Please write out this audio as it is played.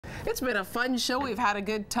It's been a fun show. We've had a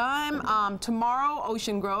good time. Tomorrow,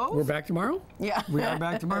 Ocean Grove. We're back tomorrow? Yeah. We are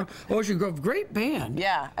back tomorrow. Ocean Grove, great band.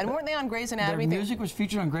 Yeah, and weren't they on Grey's Anatomy? Their music was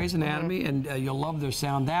featured on Grey's Anatomy, and you'll love their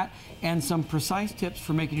sound. That and some precise tips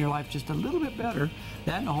for making your life just a little bit better.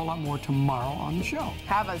 That and a whole lot more tomorrow on the show.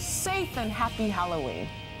 Have a safe and happy Halloween.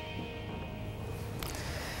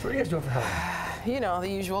 So what are you guys doing for Halloween? You know, the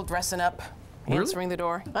usual dressing up, Really? answering the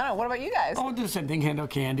door. I don't know, what about you guys? Oh, do the same thing, hand out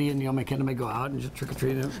candy, and my kid may go out and just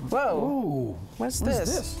trick-or-treat. Whoa. Ooh. What's What is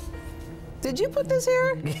this? this? Did you put this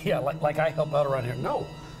here? Yeah, like I help out around here. No,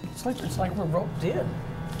 it's like we're roped in.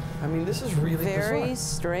 I mean, this is really Very bizarre.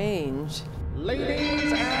 strange.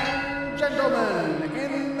 Ladies and gentlemen,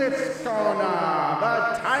 in this corner,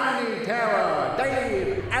 the Tiny Terror,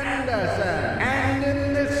 Dave Anderson. And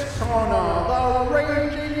in this corner, the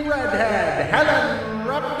Raging Redhead, Helen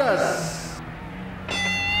Ruptus.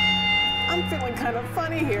 I'm feeling kind of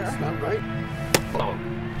funny here. Not right. Oh.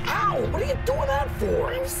 Ow! What are you doing that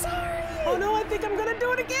for? I'm sorry. Oh no, I think I'm gonna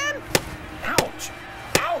do it again. Ouch!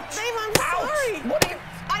 Ouch! Dave, I'm Ouch! sorry. What are you?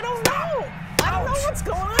 I don't know. I don't know what's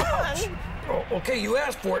going on. Oh, okay, you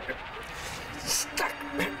asked for it. Stuck.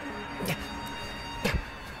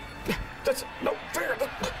 That's no fair.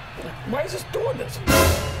 Why is this doing this?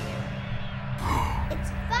 It's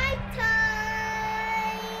fight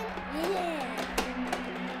time! Yeah!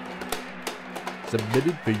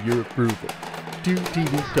 Submitted for your approval. 2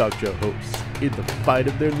 TV talk show hosts in the fight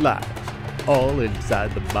of their lives, all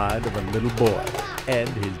inside the mind of a little boy and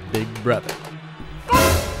his big brother.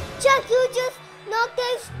 Jack, you just knocked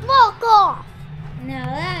his block off! Now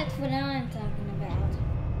that's what I'm talking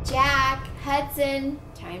about. Jack, Hudson,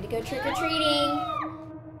 time to go trick-or-treating.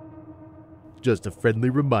 Just a friendly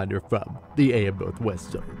reminder from the AM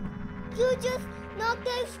Northwest Zone. You just knocked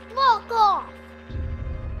his block off!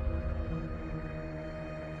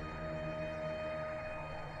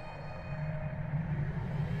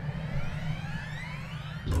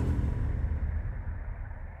 Thank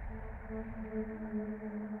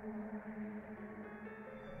you.